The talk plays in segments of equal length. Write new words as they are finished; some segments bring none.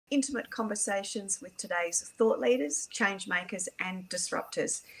intimate conversations with today's thought leaders, change makers, and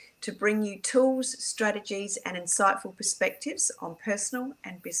disruptors to bring you tools, strategies, and insightful perspectives on personal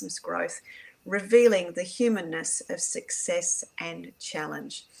and business growth, revealing the humanness of success and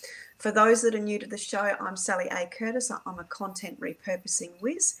challenge. For those that are new to the show, I'm Sally A. Curtis. I'm a content repurposing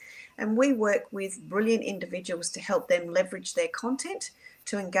whiz, and we work with brilliant individuals to help them leverage their content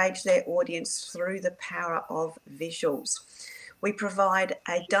to engage their audience through the power of visuals. We provide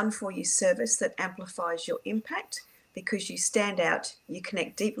a done-for-you service that amplifies your impact because you stand out, you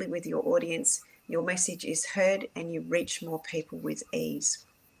connect deeply with your audience, your message is heard, and you reach more people with ease.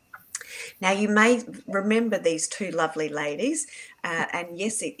 Now, you may remember these two lovely ladies, and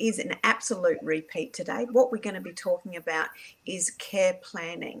yes, it is an absolute repeat today. What we're going to be talking about is care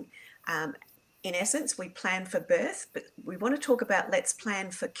planning. In essence, we plan for birth, but we want to talk about let's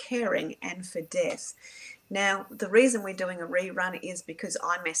plan for caring and for death. Now, the reason we're doing a rerun is because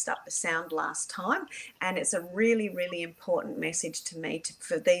I messed up the sound last time, and it's a really, really important message to me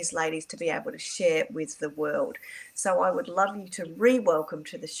for these ladies to be able to share with the world. So I would love you to re-welcome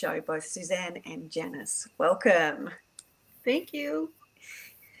to the show both Susanne and Janice. Welcome. Thank you.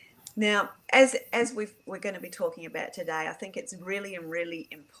 Now, as we're going to be talking about today, I think it's really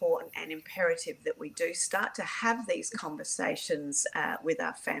important and imperative that we do start to have these conversations with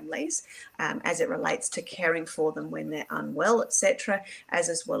our families as it relates to caring for them when they're unwell, etc.,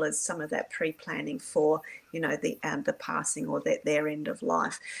 as well as some of that pre-planning for, the passing or their end of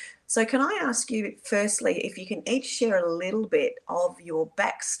life. So can I ask you, firstly, if you can each share a little bit of your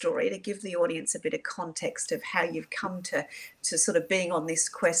backstory to give the audience a bit of context of how you've come to sort of being on this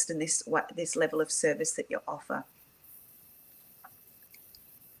quest and this level of service that you offer.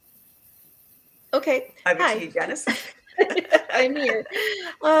 Okay. Over to you, Janice. I'm here.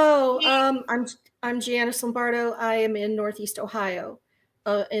 I'm Janice Lombardo. I am in Northeast Ohio,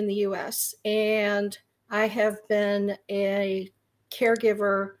 in the U.S., and I have been a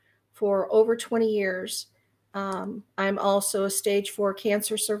caregiver for over 20 years. I'm also a stage 4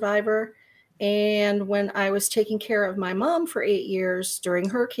 cancer survivor. And when I was taking care of my mom for 8 years during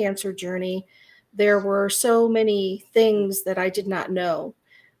her cancer journey, there were so many things that I did not know.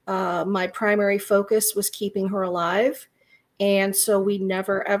 My primary focus was keeping her alive. And so we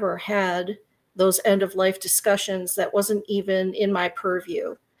never, ever had those end-of-life discussions. That wasn't even in my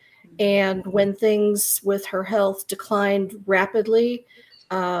purview. And when things with her health declined rapidly,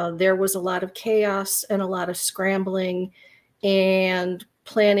 there was a lot of chaos and a lot of scrambling, and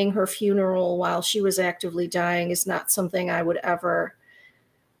planning her funeral while she was actively dying is not something I would ever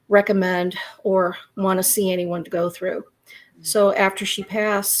recommend or want to see anyone to go through. So after she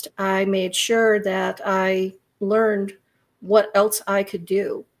passed, I made sure that I learned what else I could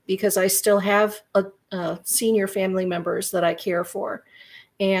do, because I still have senior family members that I care for.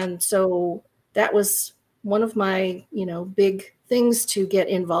 And so that was one of my, big things to get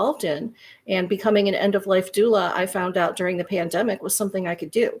involved in. And becoming an end-of-life doula, I found out during the pandemic, was something I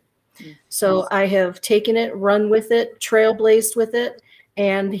could do. So I have taken it, run with it, trailblazed with it.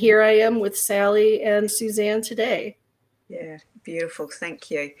 And here I am with Sally and Susanne today. Yeah, beautiful. Thank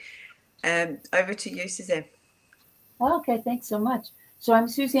you. Over to you, Susanne. Okay, thanks so much. So I'm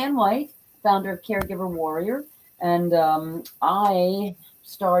Susanne White, founder of Caregiver Warrior, and I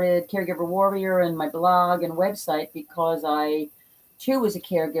started Caregiver Warrior and my blog and website because I too was a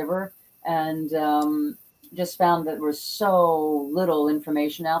caregiver and just found that there was so little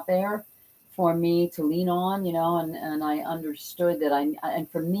information out there for me to lean on, and I understood that and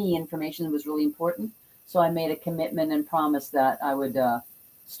for me, information was really important. So I made a commitment and promised that I would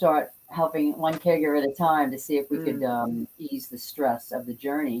start helping one caregiver at a time to see if we could ease the stress of the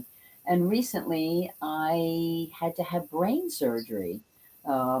journey. And recently I had to have brain surgery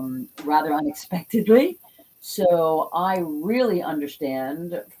rather unexpectedly. So I really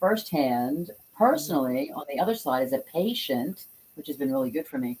understand firsthand, personally, on the other side as a patient, which has been really good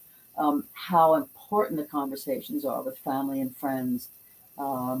for me, how important the conversations are with family and friends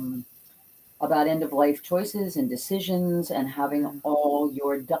about end-of-life choices and decisions and having all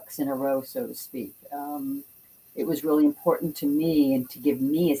your ducks in a row, so to speak. It was really important to me and to give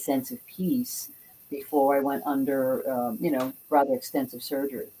me a sense of peace before I went under, rather extensive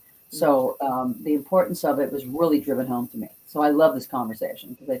surgery. So the importance of it was really driven home to me. So I love this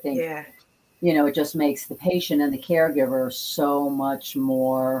conversation because I think, it just makes the patient and the caregiver so much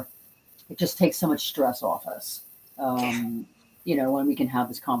more, it just takes so much stress off us. When we can have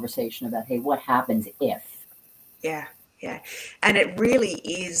this conversation about, hey, what happens if? Yeah. And it really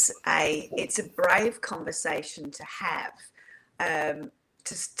is it's a brave conversation to have.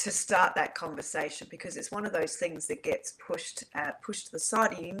 to start that conversation, because it's one of those things that gets pushed to the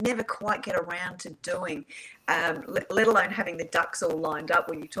side, and you never quite get around to doing, let alone having the ducks all lined up.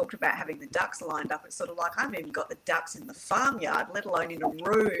 When you talked about having the ducks lined up, it's sort of like, I haven't even got the ducks in the farmyard, let alone in a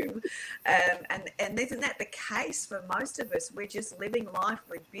room. And isn't that the case for most of us? We're just living life,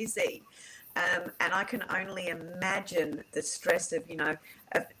 we're busy. And I can only imagine the stress of,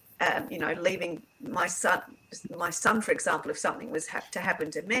 leaving my son, for example, if something was to happen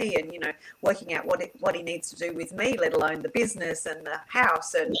to me, and, working out what he needs to do with me, let alone the business and the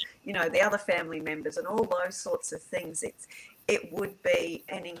house and, the other family members and all those sorts of things. It would be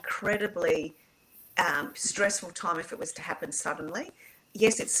an incredibly stressful time if it was to happen suddenly.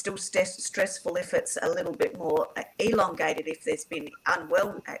 Yes, it's still stressful if it's a little bit more elongated, if there's been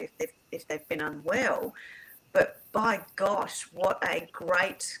if they've been unwell. But by gosh, what a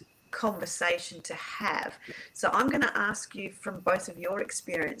great conversation to have. So I'm going to ask you, from both of your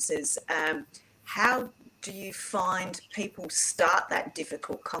experiences, how do you find people start that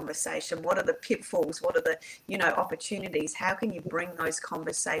difficult conversation? What are the pitfalls? What are the, opportunities? How can you bring those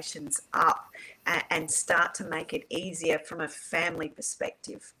conversations up and start to make it easier from a family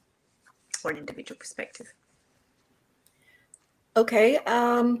perspective or an individual perspective? Okay.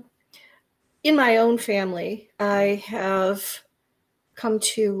 In my own family, I have come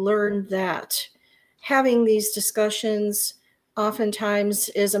to learn that having these discussions oftentimes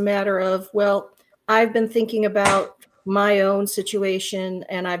is a matter of, well, I've been thinking about my own situation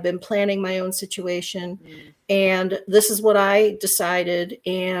and I've been planning my own situation, and this is what I decided,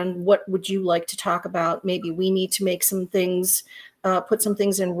 and what would you like to talk about? Maybe we need to make some things, put some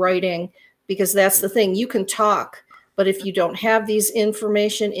things in writing, because that's the thing. You can talk, but if you don't have these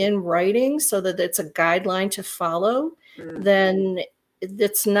information in writing so that it's a guideline to follow, then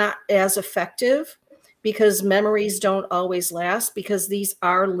it's not as effective, because memories don't always last, because these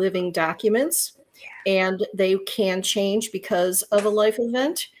are living documents and they can change because of a life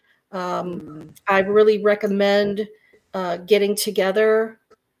event. I really recommend getting together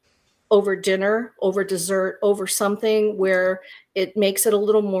over dinner, over dessert, over something where it makes it a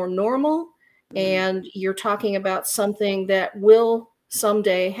little more normal, and you're talking about something that will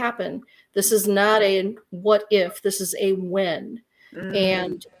someday happen. This is not a what if, this is a when.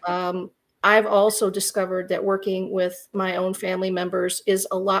 And I've also discovered that working with my own family members is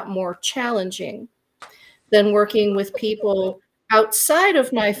a lot more challenging than working with people outside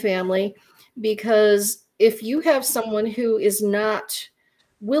of my family, because if you have someone who is not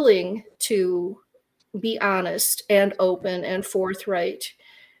willing to be honest and open and forthright,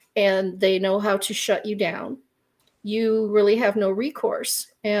 and they know how to shut you down, you really have no recourse.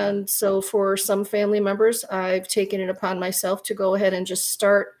 And so for some family members, I've taken it upon myself to go ahead and just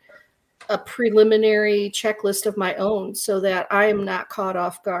start a preliminary checklist of my own so that I am not caught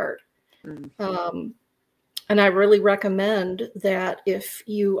off guard. And I really recommend that if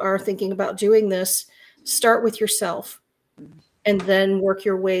you are thinking about doing this, start with yourself and then work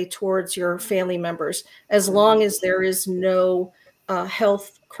your way towards your family members, as long as there is no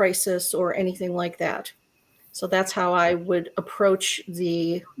health crisis or anything like that. So that's how I would approach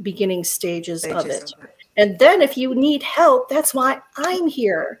the beginning stages of it. And then if you need help, that's why I'm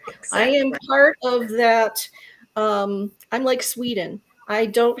here. Exactly. I am part of that. I'm like Sweden. I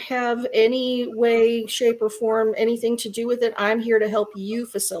don't have any way, shape, or form anything to do with it. I'm here to help you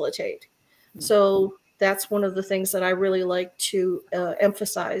facilitate. So that's one of the things that I really like to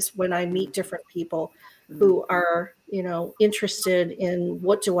emphasize when I meet different people who are, interested in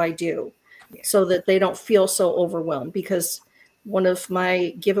what do I do, so that they don't feel so overwhelmed, because one of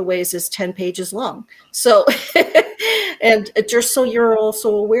my giveaways is 10 pages long. So, and just so you're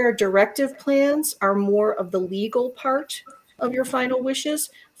also aware, directive plans are more of the legal part of your final wishes.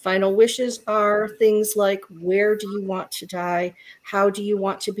 Final wishes are things like, where do you want to die? How do you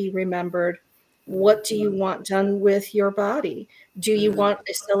want to be remembered? What do you want done with your body? Do you want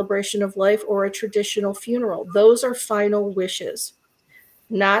a celebration of life or a traditional funeral? Those are final wishes.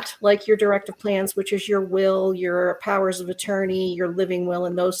 Not like your directive plans, which is your will, your powers of attorney, your living will,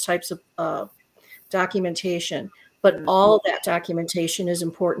 and those types of documentation. But all that documentation is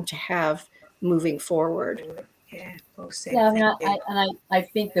important to have moving forward. Yeah, well said. Yeah, I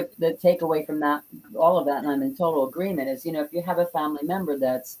think the takeaway from that, all of that, and I'm in total agreement, is, if you have a family member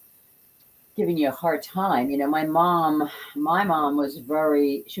that's giving you a hard time, my mom was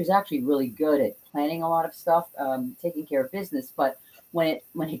she was actually really good at planning a lot of stuff, taking care of business, but when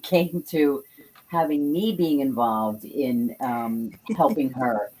it came to having me being involved in helping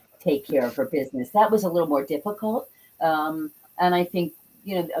her take care of her business, that was a little more difficult. And I think,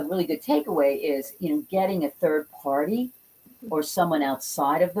 a really good takeaway is, getting a third party or someone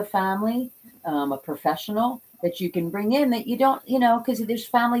outside of the family, a professional that you can bring in that you don't, because there's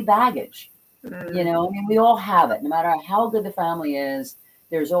family baggage. I mean, we all have it. No matter how good the family is,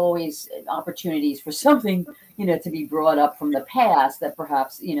 there's always opportunities for something, to be brought up from the past that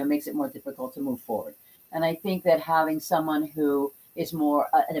perhaps, makes it more difficult to move forward. And I think that having someone who is more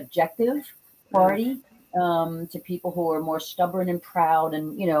an objective party to people who are more stubborn and proud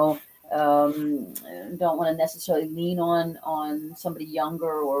and, don't want to necessarily lean on somebody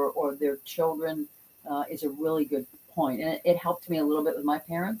younger or their children is a really good point. And it helped me a little bit with my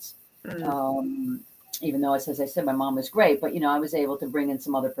parents. Even though, as I said, my mom was great, but, I was able to bring in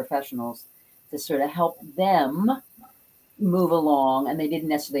some other professionals to sort of help them move along, and they didn't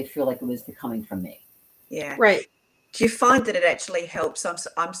necessarily feel like it was coming from me. Yeah. Right. Do you find that it actually helps?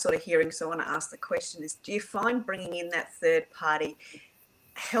 I'm sort of hearing, so I want to ask the question is, do you find bringing in that third party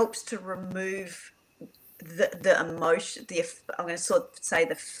helps to remove the emotion, I'm going to sort of say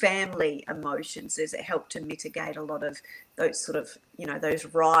the family emotions? Does it help to mitigate a lot of those sort of, those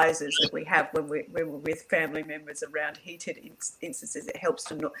rises that we have when we're with family members around heated instances? It helps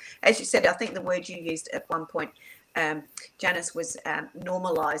to, as you said, I think the word you used at one point, Janice, was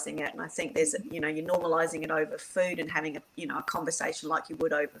normalizing it. And I think there's, you're normalizing it over food and having a conversation like you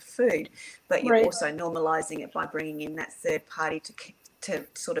would over food, but you're also normalizing it by bringing in that third party to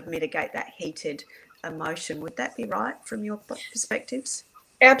sort of mitigate that heated emotion. Would that be right from your perspectives?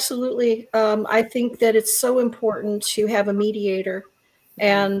 Absolutely. I think that it's so important to have a mediator.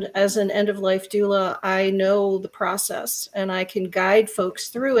 And as an end-of-life doula, I know the process and I can guide folks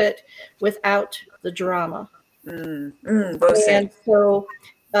through it without the drama. And so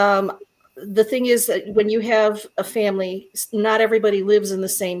the thing is that when you have a family, not everybody lives in the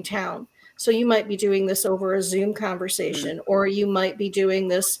same town. So you might be doing this over a Zoom conversation, or you might be doing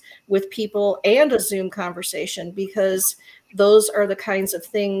this with people and a Zoom conversation, because those are the kinds of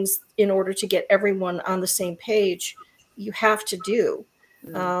things, in order to get everyone on the same page, you have to do.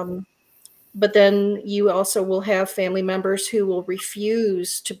 But then you also will have family members who will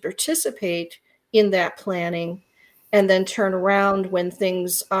refuse to participate in that planning and then turn around when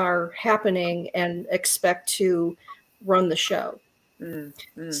things are happening and expect to run the show.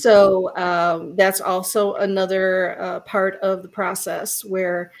 So that's also another part of the process,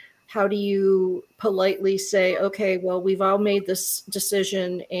 where how do you politely say, okay, well, we've all made this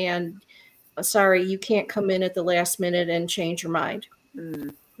decision, and sorry, you can't come in at the last minute and change your mind.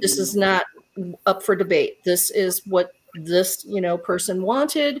 This is not up for debate. This is what this person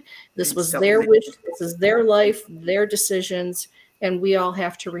wanted. This was their wish. This is their life, their decisions, and we all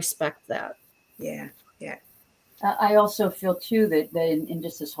have to respect that. Yeah. I also feel too that in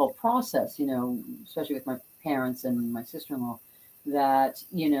just this whole process, especially with my parents and my sister-in-law, that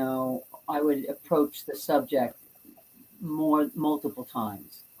I would approach the subject multiple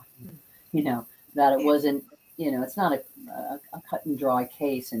times. That it wasn't, it's not a cut and dry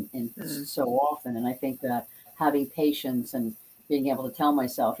case and so often. And I think that having patience and being able to tell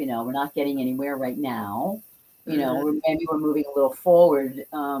myself, we're not getting anywhere right now. Maybe we're moving a little forward,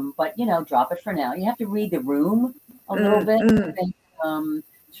 but drop it for now. You have to read the room a little bit. I think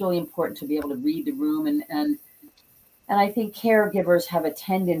it's really important to be able to read the room, and I think caregivers have a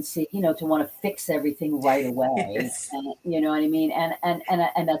tendency, to want to fix everything right away. Yes. And, you know what I mean?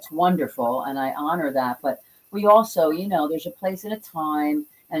 And that's wonderful, and I honor that. But we also, there's a place and a time,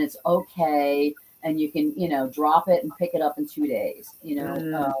 and it's okay, and you can, drop it and pick it up in 2 days.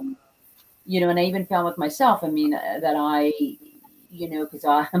 And I even found with myself, that I, because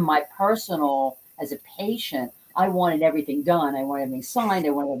my personal, as a patient, I wanted everything done. I wanted everything signed. I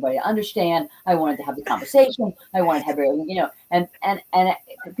wanted everybody to understand. I wanted to have the conversation. I wanted to have everything, and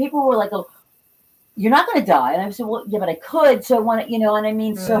people were like, oh, you're not going to die. And I said, well, yeah, but I could. So I want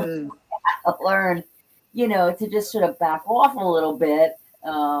to, so I learned, to just sort of back off a little bit,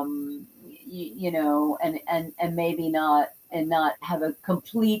 and maybe not have a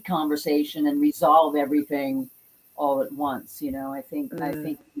complete conversation and resolve everything all at once. I think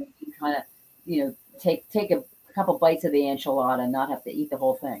you kind of, take a couple bites of the enchilada and not have to eat the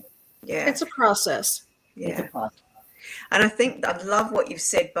whole thing. Yeah. It's a process. Yeah. It's a process. And I think I love what you've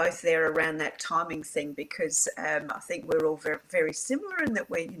said both there around that timing thing, because I think we're all very, very similar in that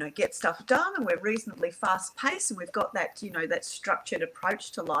we, get stuff done and we're reasonably fast paced, and we've got that, that structured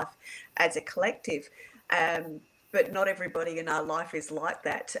approach to life as a collective. But not everybody in our life is like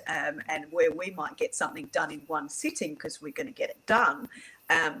that. And where we might get something done in one sitting because we're going to get it done,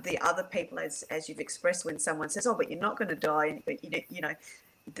 the other people, as you've expressed, when someone says, oh, but you're not going to die, but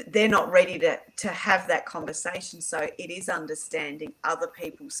they're not ready to have that conversation. So it is understanding other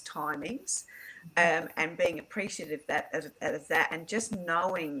people's timings, and being appreciative of that, and just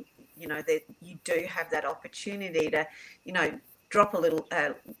knowing, that you do have that opportunity to,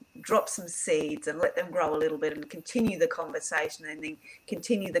 drop some seeds and let them grow a little bit and continue the conversation, and then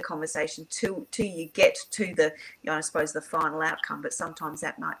continue the conversation till you get to the, I suppose, the final outcome. But sometimes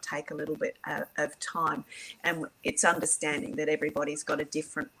that might take a little bit of time, and it's understanding that everybody's got a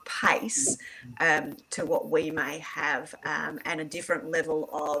different pace to what we may have, and a different level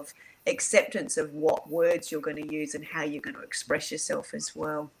of acceptance of what words you're going to use and how you're going to express yourself as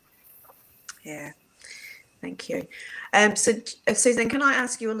well. Yeah, thank you. So Susanne, can I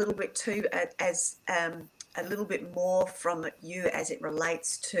ask you a little bit too, as a little bit more from you as it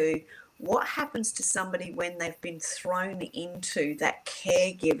relates to what happens to somebody when they've been thrown into that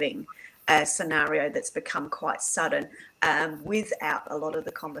caregiving scenario that's become quite sudden, without a lot of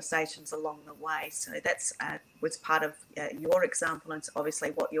the conversations along the way. So that's was part of your example, and it's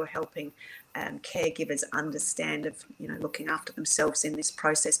obviously what you're helping caregivers understand of, looking after themselves in this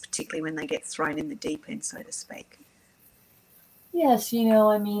process, particularly when they get thrown in the deep end, so to speak. Yes,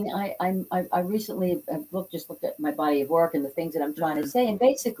 I recently just looked at my body of work and the things that I'm trying to say, and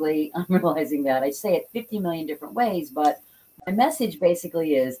basically I'm realizing that I say it 50 million different ways, but my message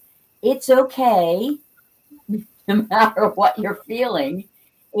basically is, it's okay, no matter what you're feeling,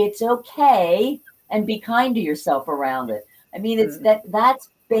 it's okay, and be kind to yourself around it. I mean, it's that's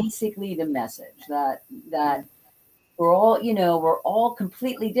basically the message, that we're all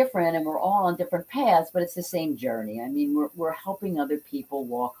completely different, and we're all on different paths, but it's the same journey. I mean, we're helping other people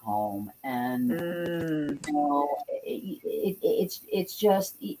walk home, and it's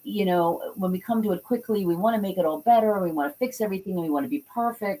just, when we come to it quickly, we want to make it all better, we want to fix everything, and we want to be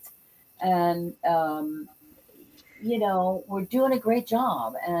perfect, and we're doing a great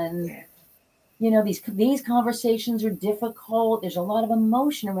job, and these conversations are difficult. There's a lot of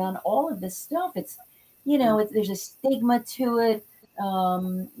emotion around all of this stuff. It's there's a stigma to it.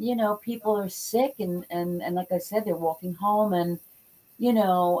 People are sick, and like I said, they're walking home, and we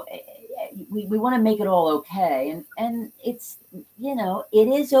want to make it all okay, and it's it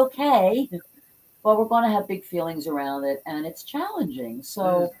is okay, but we're going to have big feelings around it, and it's challenging.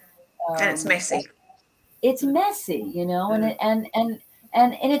 So and it's messy. It's messy, and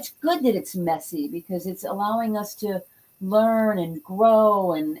it's good that it's messy, because it's allowing us to learn and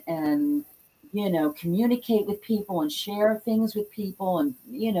grow and communicate with people and share things with people and,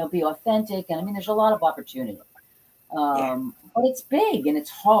 be authentic. And I mean, there's a lot of opportunity, but it's big and it's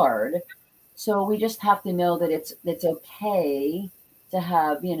hard. So we just have to know that it's okay to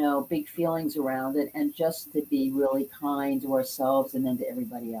have, big feelings around it, and just to be really kind to ourselves and then to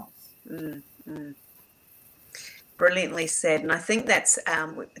everybody else. Brilliantly said. And I think that's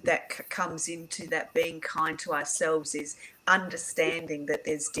that comes into that being kind to ourselves, is understanding that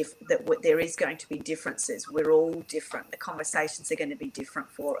there is going to be differences. We're all different. The conversations are going to be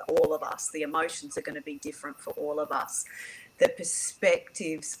different for all of us. The emotions are going to be different for all of us. The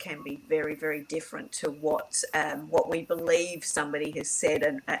perspectives can be very, very different to what we believe somebody has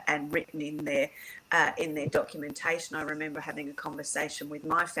said and written in their documentation. I remember having a conversation with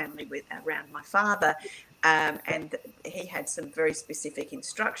my family around my father, and he had some very specific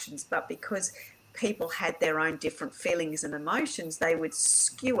instructions, but because people had their own different feelings and emotions, they would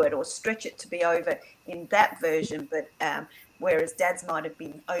skew it or stretch it to be over in that version, but whereas Dad's might have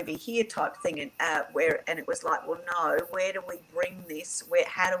been over here type thing, and it was like, well, no, where do we bring this?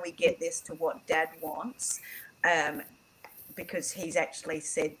 How do we get this to what Dad wants? Because he's actually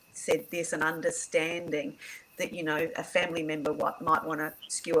said this, and understanding that, a family member might want to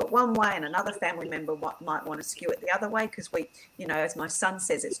skew it one way, and another family member might want to skew it the other way, because we, as my son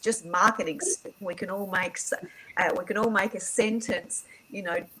says, it's just marketing. We can all make a sentence,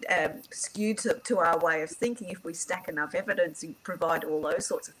 skewed to our way of thinking if we stack enough evidence and provide all those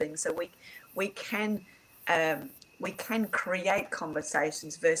sorts of things. So we can create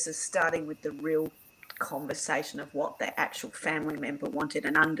conversations versus starting with the real conversation of what the actual family member wanted,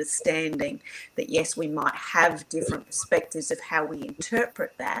 and understanding that yes, we might have different perspectives of how we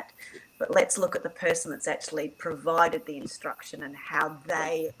interpret that, but let's look at the person that's actually provided the instruction and how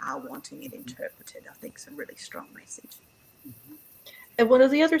they are wanting it interpreted. I think it's a really strong message. And one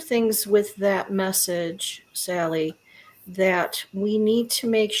of the other things with that message, Sally, that we need to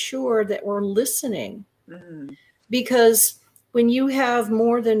make sure that we're listening, because when you have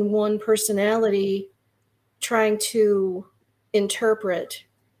more than one personality trying to interpret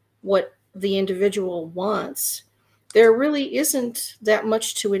what the individual wants, there really isn't that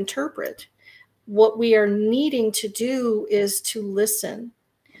much to interpret. What we are needing to do is to listen.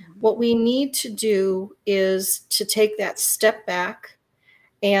 What we need to do is to take that step back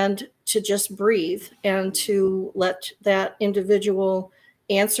and to just breathe and to let that individual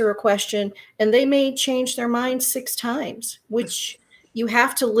answer a question. And they may change their mind 6 times, which you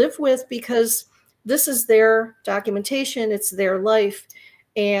have to live with, because this is their documentation, it's their life.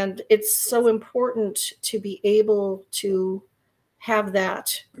 And it's so important to be able to have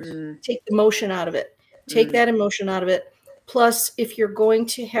that, take the emotion out of it, take that emotion out of it. Plus, if you're going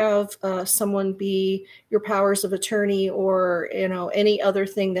to have someone be your powers of attorney, or, any other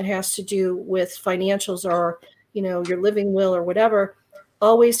thing that has to do with financials, or, your living will or whatever,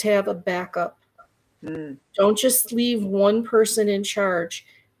 always have a backup. Don't just leave one person in charge.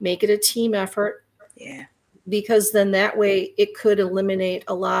 Make it a team effort. Yeah. Because then that way it could eliminate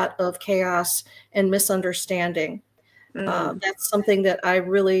a lot of chaos and misunderstanding. That's something that I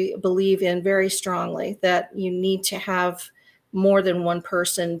really believe in very strongly, that you need to have more than one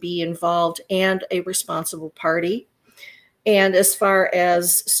person be involved and a responsible party. And as far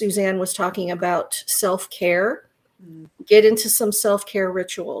as Susanne was talking about self-care, get into some self-care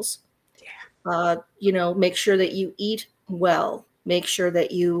rituals. Make sure that you eat well. Make sure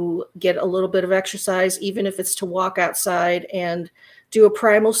that you get a little bit of exercise, even if it's to walk outside and do a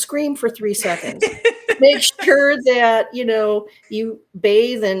primal scream for 3 seconds. Make sure that, you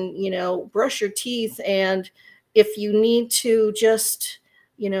bathe and, brush your teeth. And if you need to just,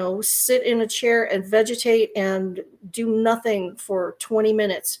 sit in a chair and vegetate and do nothing for 20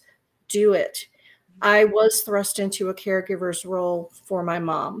 minutes, do it. I was thrust into a caregiver's role for my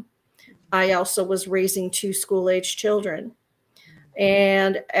mom. I also was raising 2 school-age children.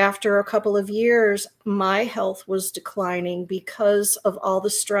 And after a couple of years, my health was declining because of all the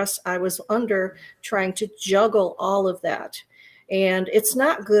stress I was under trying to juggle all of that. And it's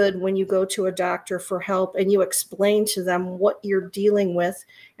not good when you go to a doctor for help and you explain to them what you're dealing with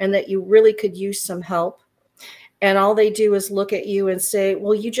and that you really could use some help. And all they do is look at you and say,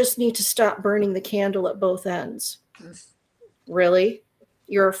 well, you just need to stop burning the candle at both ends. Really?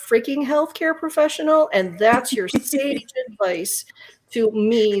 You're a freaking healthcare professional, and that's your sage advice to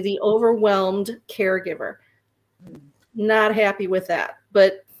me, the overwhelmed caregiver. Not happy with that,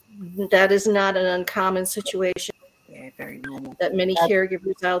 but that is not an uncommon situation. Yeah, very normal. That many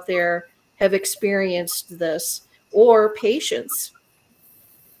caregivers out there have experienced this, or patients.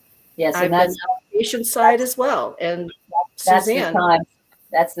 Yes, I've and been on the patient side as well. And Susanne,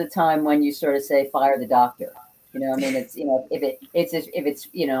 that's the time when you sort of say, fire the doctor. It's,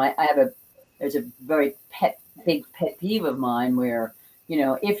 I have there's a very big pet peeve of mine where,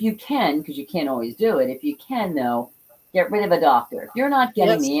 if you can, because you can't always do it, if you can, though, get rid of a doctor. If you're not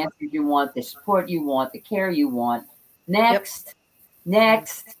getting the answers you want, the support you want, the care you want, next. I've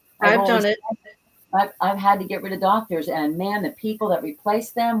done it. I've had to get rid of doctors, and man, the people that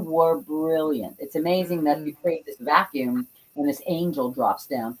replaced them were brilliant. It's amazing that you create this vacuum and this angel drops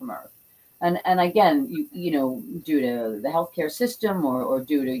down from earth. And again, due to the healthcare system, or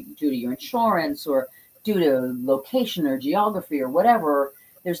due to your insurance, or due to location or geography or whatever,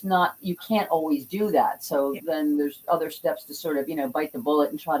 you can't always do that. So then there's other steps to sort of, bite the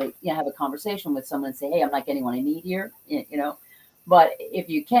bullet and try to have a conversation with someone and say, hey, I'm not getting what I need here, But if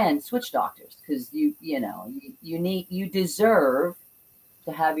you can, switch doctors, because you deserve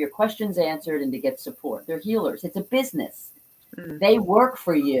to have your questions answered and to get support. They're healers. It's a business. They work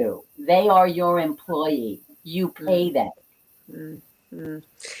for you. They are your employee. You pay them.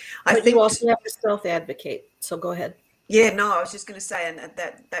 I think you also have to self-advocate. So go ahead. Yeah, no, I was just going to say, and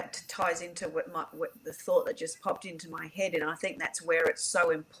that ties into what the thought that just popped into my head, and I think that's where it's so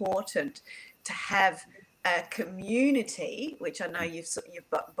important to have a community, which I know you've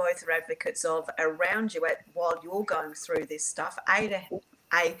both are advocates of, around you while you're going through this stuff.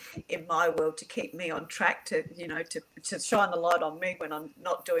 In my world, to keep me on track, to shine the light on me when I'm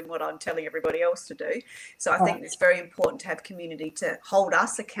not doing what I'm telling everybody else to do. So I think it's very important to have community to hold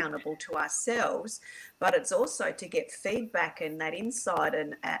us accountable to ourselves, but it's also to get feedback and that insight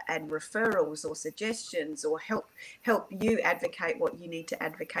and referrals or suggestions, or help you advocate what you need to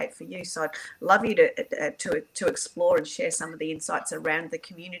advocate for you. So I'd love you to explore and share some of the insights around the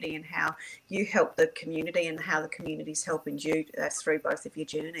community and how you help the community and how the community's helping you through both of your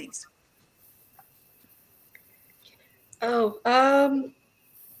journeys.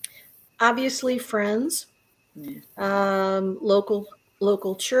 Obviously friends.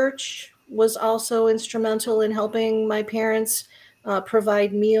 Local church was also instrumental in helping my parents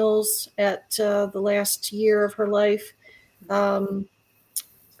provide meals at the last year of her life. I'm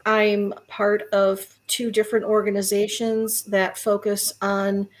part of 2 different organizations that focus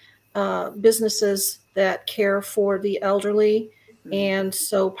on businesses that care for the elderly. And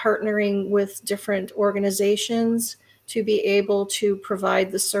so partnering with different organizations to be able to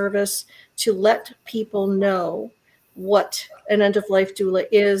provide the service to let people know what an end-of-life doula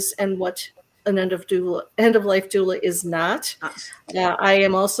is and what an end-of-life doula is not. I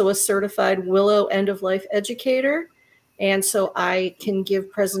am also a certified Willow end-of-life educator, and so I can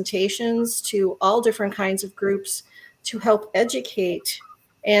give presentations to all different kinds of groups to help educate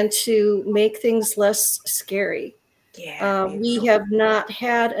and to make things less scary. We have not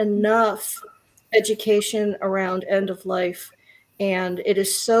had enough education around end of life, and it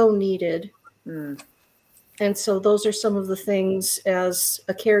is so needed. And so those are some of the things as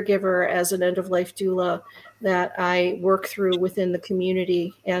a caregiver, as an end-of-life doula, that I work through within the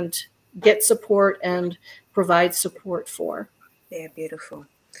community and get support and provide support for. Yeah, beautiful.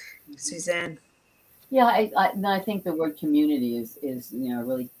 Susanne? Yeah, I think the word community is a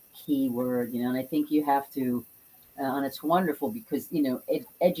really key word, and I think you have to, and it's wonderful because,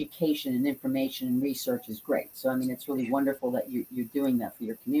 education and information and research is great. So, I mean, it's really wonderful that you're doing that for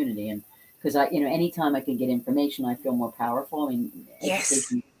your community. And because anytime I can get information, I feel more powerful. I mean,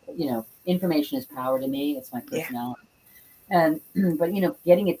 education, information is power to me. It's my personality. And, but,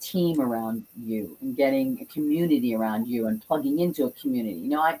 getting a team around you and getting a community around you and plugging into a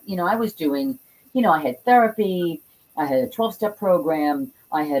community, I was doing, I had therapy, I had a 12-step program,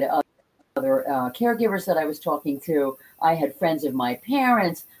 I had other caregivers that I was talking to. I had friends of my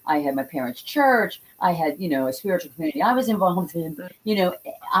parents. I had my parents' church. I had, a spiritual community I was involved in.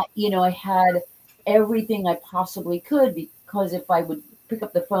 I had everything I possibly could, because if I would pick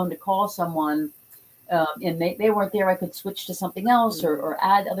up the phone to call someone and they weren't there, I could switch to something else or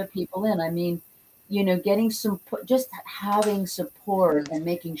add other people in. I mean, getting just having support and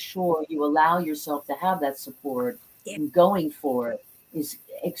making sure you allow yourself to have that support and going for it is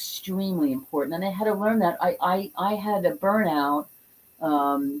extremely important. And I had to learn that. I had a burnout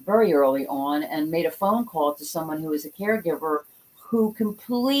very early on and made a phone call to someone who was a caregiver who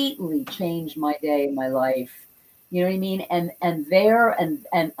completely changed my day and my life. You know what I mean? And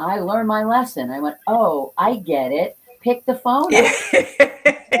I learned my lesson. I went, oh, I get it. Pick the phone up.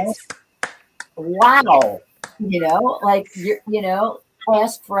 Wow.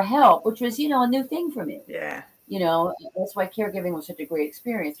 Ask for help, which was, a new thing for me. Yeah. That's why caregiving was such a great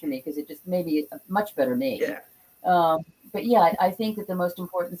experience for me, because it just made me a much better me. Yeah. But yeah, I think that the most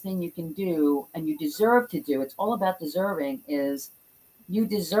important thing you can do, and you deserve to do, it's all about deserving, is you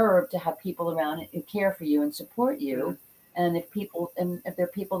deserve to have people around who care for you and support you. And if there are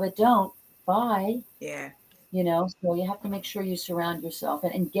people that don't, bye. Yeah. So you have to make sure you surround yourself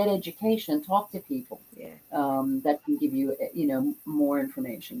and get education, talk to people that can give you, more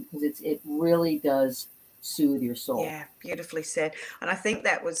information, because it really does soothe your soul. Yeah, beautifully said. And I think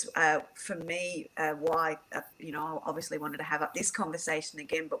that was for me why I obviously wanted to have up this conversation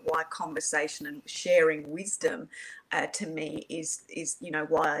again, but why conversation and sharing wisdom to me is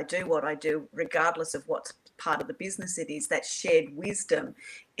why I do what I do, regardless of what part of the business it is. That shared wisdom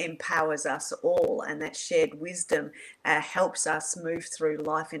empowers us all, and that shared wisdom helps us move through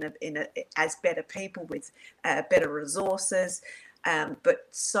life as better people with better resources. But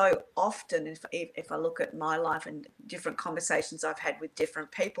so often, if I look at my life and different conversations I've had with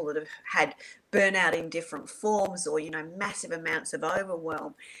different people that have had burnout in different forms, or massive amounts of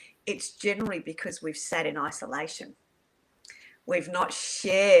overwhelm, it's generally because we've sat in isolation. We've not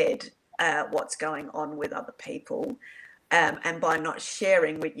shared what's going on with other people, and by not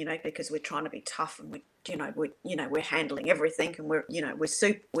sharing, because we're trying to be tough and we're handling everything, and we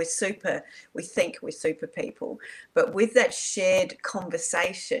think we're super people. But with that shared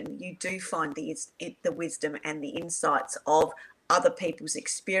conversation, you do find the wisdom and the insights of other people's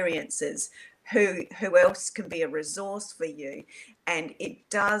experiences, who else can be a resource for you. And it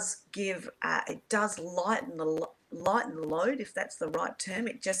does lighten the load, if that's the right term.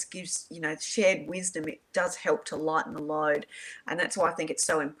 It just gives, shared wisdom. It does help to lighten the load. And that's why I think it's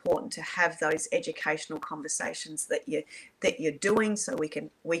so important to have those educational conversations that you're doing, so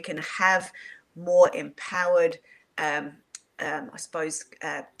we can have more empowered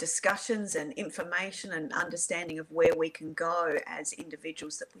discussions and information and understanding of where we can go as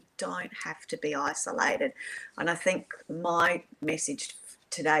individuals, that we don't have to be isolated. And I think my message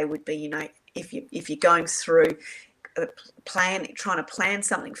today would be, if you're going through trying to plan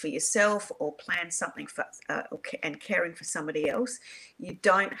something for yourself, or plan something for and caring for somebody else, you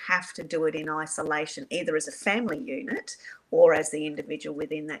don't have to do it in isolation, either as a family unit or as the individual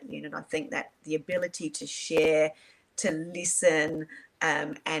within that unit. I think that the ability to share, to listen,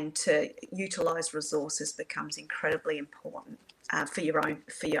 and to utilize resources becomes incredibly important for your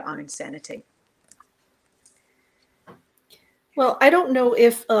own sanity. Well, I don't know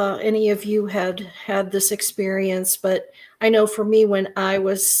if any of you had this experience, but I know for me, when I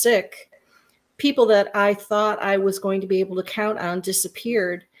was sick, people that I thought I was going to be able to count on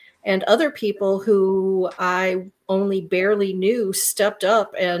disappeared, and other people who I only barely knew stepped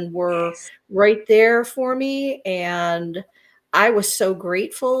up and were Yes. right there for me. And I was so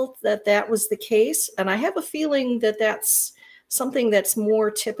grateful that that was the case. And I have a feeling that that's something that's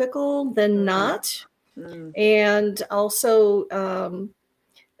more typical than not. Mm. And also,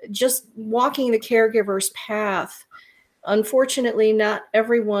 just walking the caregiver's path. Unfortunately, not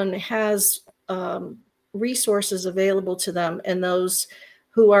everyone has resources available to them, and those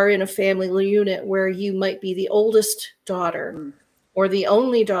who are in a family unit where you might be the oldest daughter or the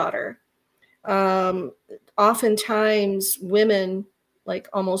only daughter. Oftentimes women, like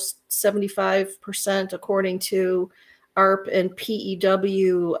almost 75%, according to ARP and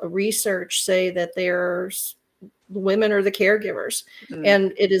PEW research, say that there's women are the caregivers.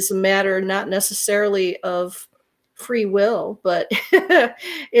 And it is a matter not necessarily of free will, but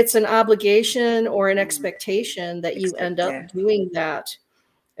it's an obligation or an expectation that you end up doing that.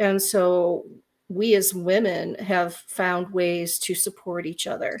 And so we as women have found ways to support each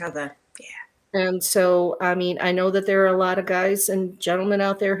other. And so, I mean, I know that there are a lot of guys and gentlemen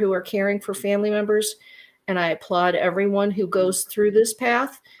out there who are caring for family members, and I applaud everyone who goes through this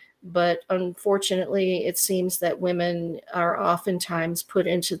path. But unfortunately, it seems that women are oftentimes put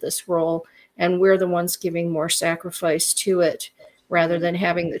into this role, and we're the ones giving more sacrifice to it rather than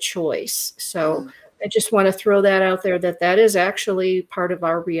having the choice. So I just want to throw that out there, that that is actually part of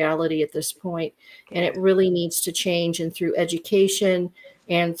our reality at this point, and it really needs to change. And through education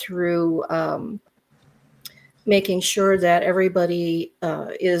and through making sure that everybody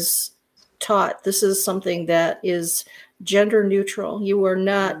is taught, this is something that is gender neutral. You are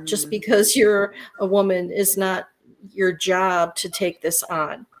not, just because you're a woman, is not your job to take this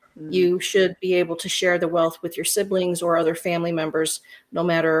on. You should be able to share the wealth with your siblings or other family members, no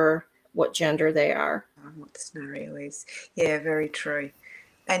matter what gender they are. What the scenario is. Yeah, very true.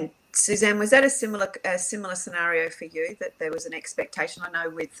 And Susanne, was that a similar scenario for you, that there was an expectation? I know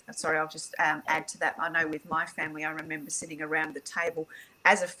with, sorry, I'll just add to that. I know with my family, I remember sitting around the table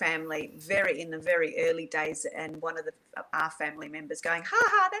as a family in the very early days, and one of our family members going, "Ha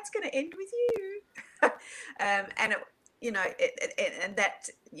ha, that's going to end with you," and it, you know, and that,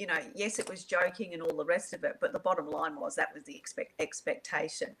 you know, yes, it was joking and all the rest of it, but the bottom line was that was the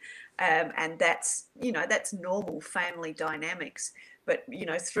expectation, and that's, you know, that's normal family dynamics. But, you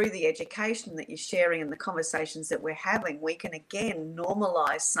know, through the education that you're sharing and the conversations that we're having, we can again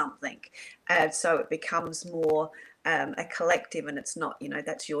normalize something, so it becomes more a collective, and it's not, you know,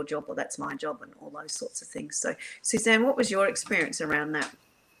 that's your job or that's my job and all those sorts of things. So, Susanne, what was your experience around that?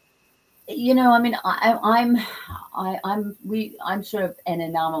 You know, I mean, I'm sort of an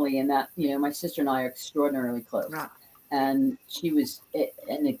anomaly in that, you know, my sister and I are extraordinarily close. Right. And she was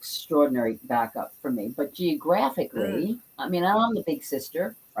an extraordinary backup for me. But geographically, I mean, I'm the big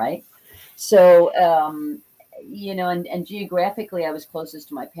sister, right? So, you know, and geographically, I was closest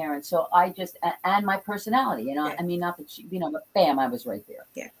to my parents. So I just, and my personality, you know, I mean, not that she, you know, but bam, I was right there.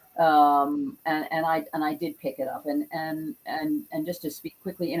 Yeah. And I did pick it up, and just to speak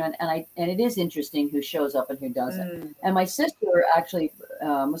quickly, you know, and it is interesting who shows up and who doesn't. And my sister actually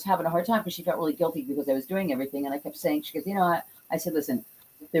was having a hard time because she felt really guilty because I was doing everything, and I kept saying, she goes, you know, I said, listen,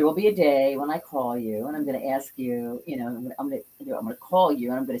 there will be a day when I call you and I'm going to ask you, you know, I'm going to call you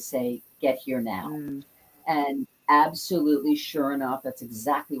and I'm going to say, get here now. And absolutely, sure enough, that's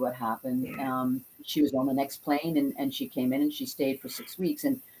exactly what happened. She was on the next plane, and she came in and she stayed for 6 weeks,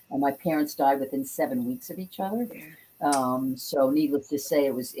 and my parents died within 7 weeks of each other. So needless to say,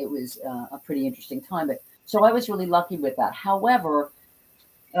 it was a pretty interesting time. But so I was really lucky with that. However,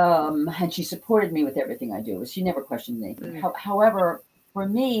 and she supported me with everything I do. She never questioned anything. However, for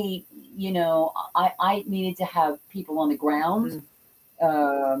me, you know, I needed to have people on the ground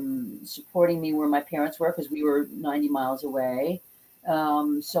supporting me where my parents were, because we were 90 miles away.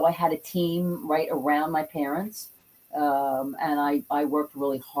 So I had a team right around my parents. And I worked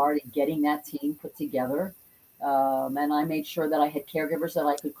really hard at getting that team put together. And I made sure that I had caregivers that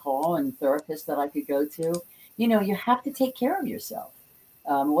I could call and therapists that I could go to. You know, you have to take care of yourself.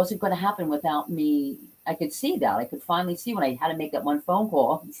 It wasn't going to happen without me. I could see that. I could finally see when I had to make that one phone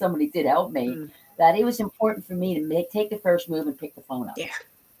call, and somebody did help me, that it was important for me to take the first move and pick the phone up. Yeah.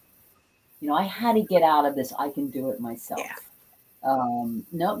 You know, I had to get out of this, I can do it myself.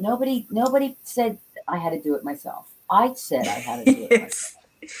 Nobody said I had to do it myself. I said I had to do it myself.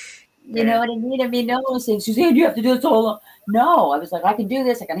 You know what I mean? I mean, no one was saying, Suzanne, you have to do this all alone. No, I was like, I can do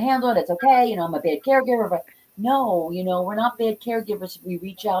this. I can handle it. It's okay. You know, I'm a bad caregiver. But no, we're not bad caregivers if we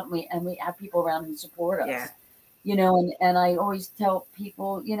reach out and we have people around who support us. Yeah. And I always tell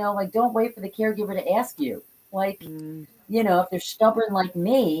people, like, don't wait for the caregiver to ask you. Like, if they're stubborn like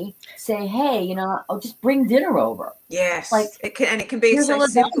me, say, hey, I'll just bring dinner over. Yes. Like, it can be so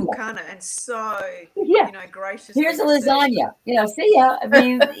simple, can't it? And so, gracious. Here's a lasagna, see ya. I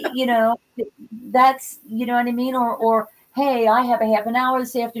mean, that's, what I mean? Or, hey, I have a half an hour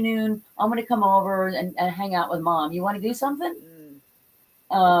this afternoon. I'm going to come over and hang out with mom. You want to do something?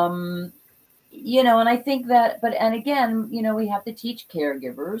 And I think that, and again, we have to teach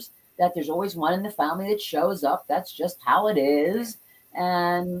caregivers that there's always one in the family that shows up. That's just how it is.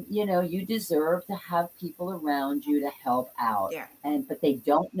 And, you deserve to have people around you to help out. Yeah. But they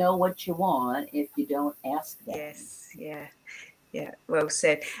don't know what you want if you don't ask them. Yes. Yeah. Yeah. Well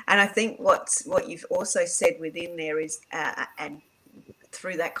said. And I think what you've also said within there is, and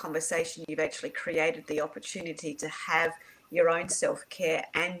through that conversation, you've actually created the opportunity to have your own self-care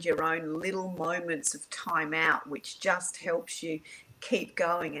and your own little moments of time out, which just helps you keep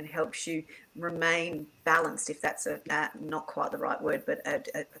going and helps you remain balanced, if that's not quite the right word, but a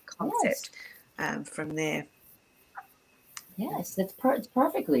concept. Yes. From there. Yes, it's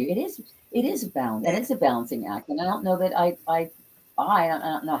perfectly. It is a balance, and it's a balancing act. And I don't know that I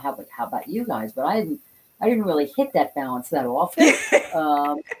don't know how about you guys, but I didn't really hit that balance that often.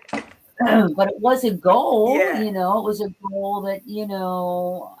 But it was a goal, it was a goal that,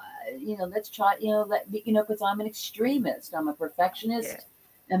 let's try, because I'm an extremist. I'm a perfectionist. Yeah.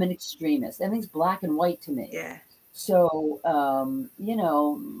 I'm an extremist. Everything's black and white to me. Yeah. So,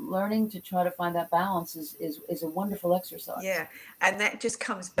 learning to try to find that balance is a wonderful exercise. Yeah. And that just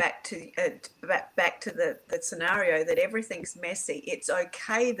comes back to the scenario that everything's messy. It's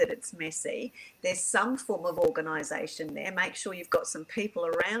okay that it's messy. There's some form of organization there. Make sure you've got some people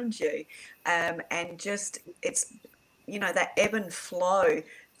around you. And just, it's, that ebb and flow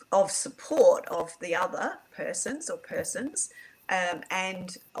of support of the other persons,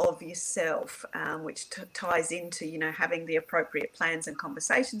 and of yourself, which ties into, having the appropriate plans and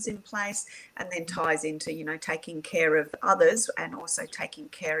conversations in place, and then ties into, taking care of others and also taking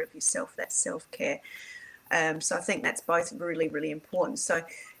care of yourself, that self-care. So I think that's both really, really important. So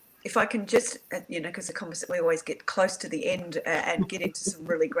if I can just, because we always get close to the end and get into some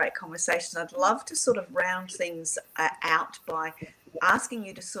really great conversations, I'd love to sort of round things out by asking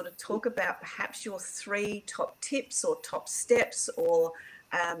you to sort of talk about perhaps your 3 top tips or top steps, or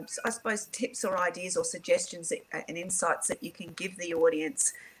I suppose tips or ideas or suggestions and insights that you can give the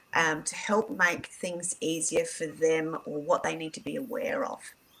audience to help make things easier for them, or what they need to be aware of.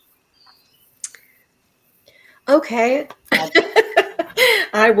 Okay.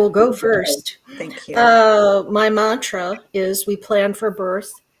 I will go first. Thank you. My mantra is, we plan for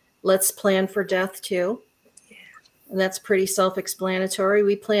birth. Let's plan for death too. And that's pretty self-explanatory.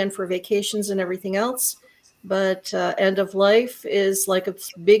 We plan for vacations and everything else, but end of life is like a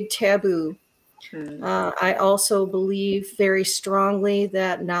big taboo. I also believe very strongly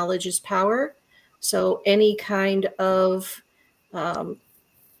that knowledge is power. So any kind of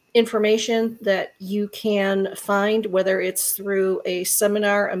information that you can find, whether it's through a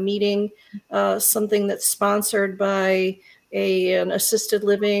seminar, a meeting, something that's sponsored by an assisted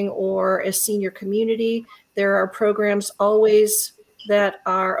living or a senior community, there are programs always that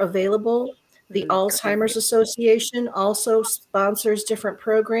are available. The Alzheimer's Association also sponsors different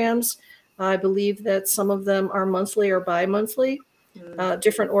programs. I believe that some of them are monthly or bi-monthly.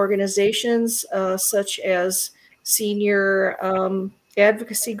 Different organizations such as senior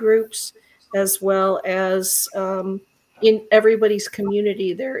advocacy groups, as well as in everybody's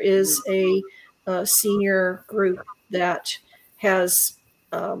community, there is a senior group that has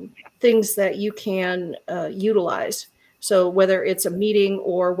things that you can utilize. So whether it's a meeting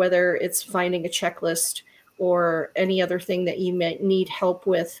or whether it's finding a checklist or any other thing that you may need help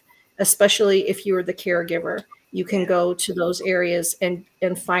with, especially if you're the caregiver, you can go to those areas and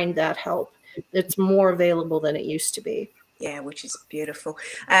find that help. It's more available than it used to be. Yeah, which is beautiful.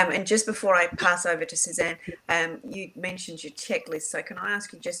 And just before I pass over to Susanne, you mentioned your checklist. So can I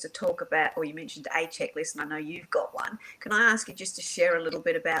ask you just to talk about, or you mentioned a checklist, and I know you've got one. Can I ask you just to share a little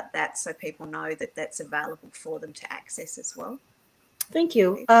bit about that so people know that that's available for them to access as well? Thank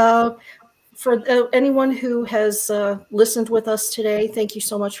you. For anyone who has listened with us today, thank you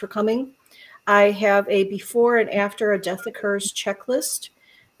so much for coming. I have a before and after a death occurs checklist.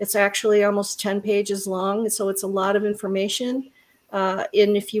 It's actually almost 10 pages long, so it's a lot of information. And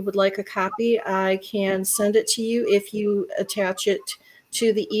if you would like a copy, I can send it to you if you attach it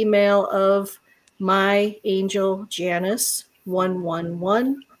to the email of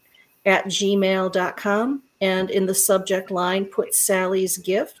myangeljanice111@gmail.com. and in the subject line, put Sally's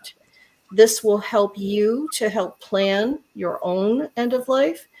gift. This will help you to help plan your own end of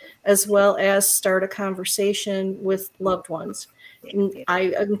life, as well as start a conversation with loved ones.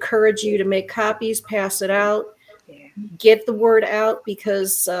 I encourage you to make copies, pass it out, get the word out,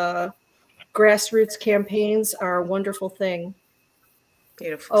 because grassroots campaigns are a wonderful thing.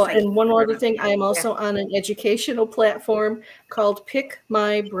 Beautiful. Oh, and one other thing, I am also on an educational platform called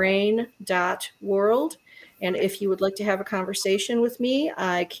pickmybrain.world. And if you would like to have a conversation with me,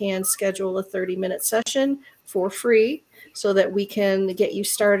 I can schedule a 30-minute session for free so that we can get you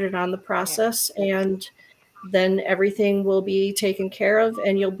started on the process. And then everything will be taken care of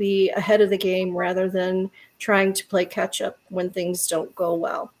and you'll be ahead of the game rather than trying to play catch up when things don't go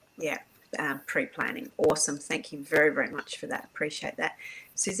well. Yeah. Pre-planning. Awesome. Thank you very, very much for that. Appreciate that.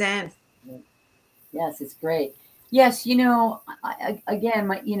 Susanne. Yes, it's great. Yes, again,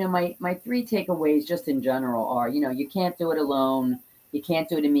 my three takeaways just in general are, you can't do it alone, you can't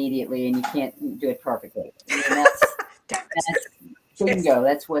do it immediately, and you can't do it perfectly. That's bingo.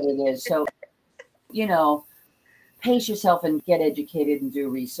 That's what it is. So, pace yourself and get educated and do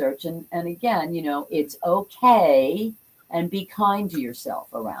research. And again, it's okay, and be kind to yourself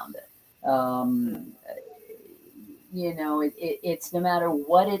around it. It's no matter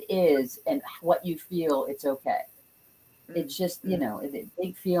what it is and what you feel, it's okay. It's just,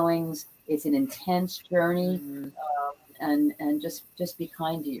 big feelings. It's an intense journey, and just be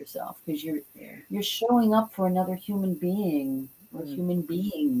kind to yourself, because you're showing up for another human being or human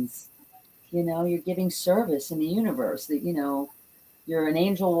beings. You're giving service in the universe. That you're an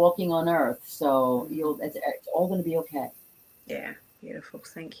angel walking on earth, so it's all going to be okay. Yeah. Beautiful.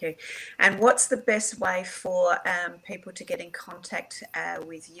 Thank you. And what's the best way for people to get in contact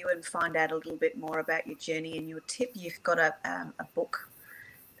with you and find out a little bit more about your journey and your tip? You've got a book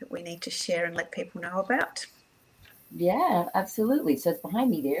that we need to share and let people know about. Yeah, absolutely. So it's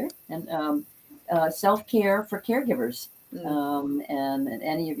behind me there. And Self-Care for Caregivers. And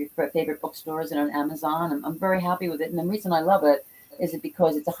any of your favorite bookstores and on Amazon. I'm very happy with it. And the reason I love it is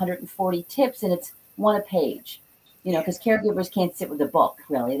because it's 140 tips and it's one a page. Because caregivers can't sit with a book,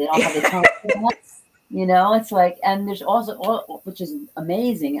 really. They don't have the time for that. It's like, and there's also, which is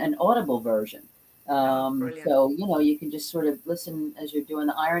amazing, an audible version. So, you can just sort of listen as you're doing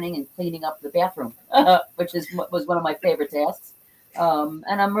the ironing and cleaning up the bathroom, which was one of my favorite tasks. And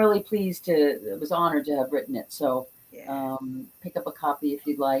I'm really pleased was honored to have written it. So pick up a copy if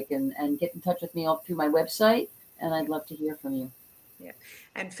you'd like, and get in touch with me through my website. And I'd love to hear from you. Yeah.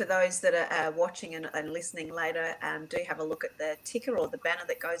 And for those that are watching and listening later, do have a look at the ticker or the banner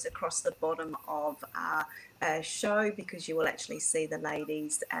that goes across the bottom of our show, because you will actually see the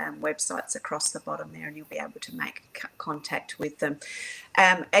ladies' websites across the bottom there, and you'll be able to make contact with them.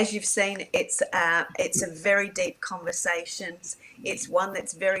 As you've seen, it's a very deep conversation. It's one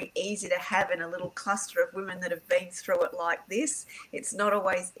that's very easy to have in a little cluster of women that have been through it like this. It's not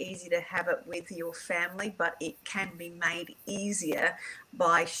always easy to have it with your family, but it can be made easier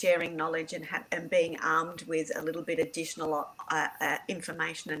by sharing knowledge and being armed with a little bit additional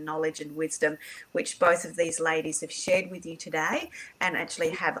information and knowledge and wisdom, which both of these ladies have shared with you today, and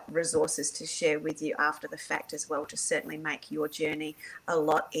actually have resources to share with you after the fact as well, to certainly make your journey a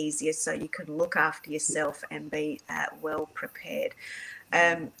lot easier so you can look after yourself and be well prepared.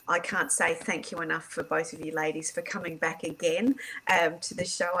 I can't say thank you enough for both of you ladies for coming back again to the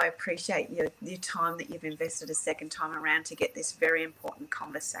show. I appreciate your time that you've invested a second time around to get this very important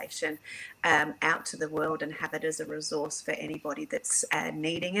conversation out to the world and have it as a resource for anybody that's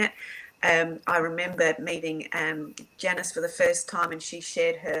needing it. I remember meeting Janice for the first time, and she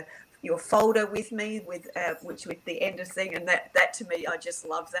shared your folder with me, with the end of thing, and that to me, I just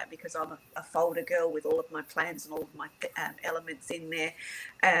love that, because I'm a folder girl with all of my plans and all of my elements in there,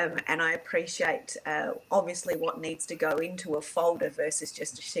 and I appreciate obviously what needs to go into a folder versus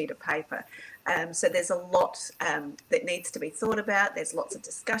just a sheet of paper. So there's a lot that needs to be thought about. There's lots of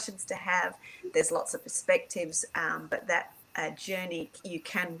discussions to have. There's lots of perspectives, but that journey you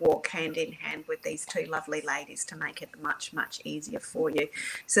can walk hand in hand with these two lovely ladies to make it much, much easier for you.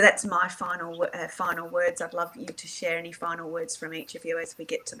 So that's my final words. I'd love you to share any final words from each of you as we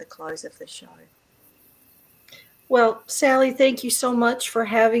get to the close of the show. Well, Sally, thank you so much for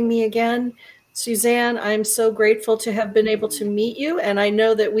having me again. Susanne, I'm so grateful to have been able to meet you, and I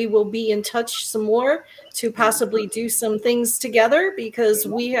know that we will be in touch some more to possibly do some things together, because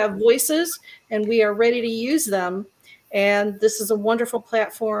we have voices and we are ready to use them. And this is a wonderful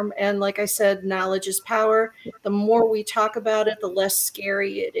platform. And like I said, knowledge is power. The more we talk about it, the less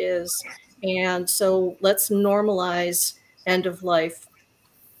scary it is. And so let's normalize end of life.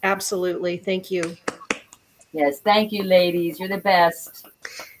 Absolutely. Thank you. Yes. Thank you, ladies. You're the best.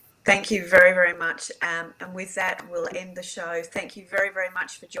 Thank you very, very much. And with that, we'll end the show. Thank you very, very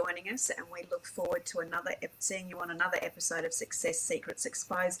much for joining us. And we look forward to seeing you on another episode of Success Secrets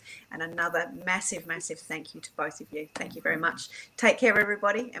Exposed. And another massive, massive thank you to both of you. Thank you very much. Take care,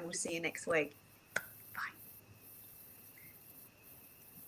 everybody, and we'll see you next week.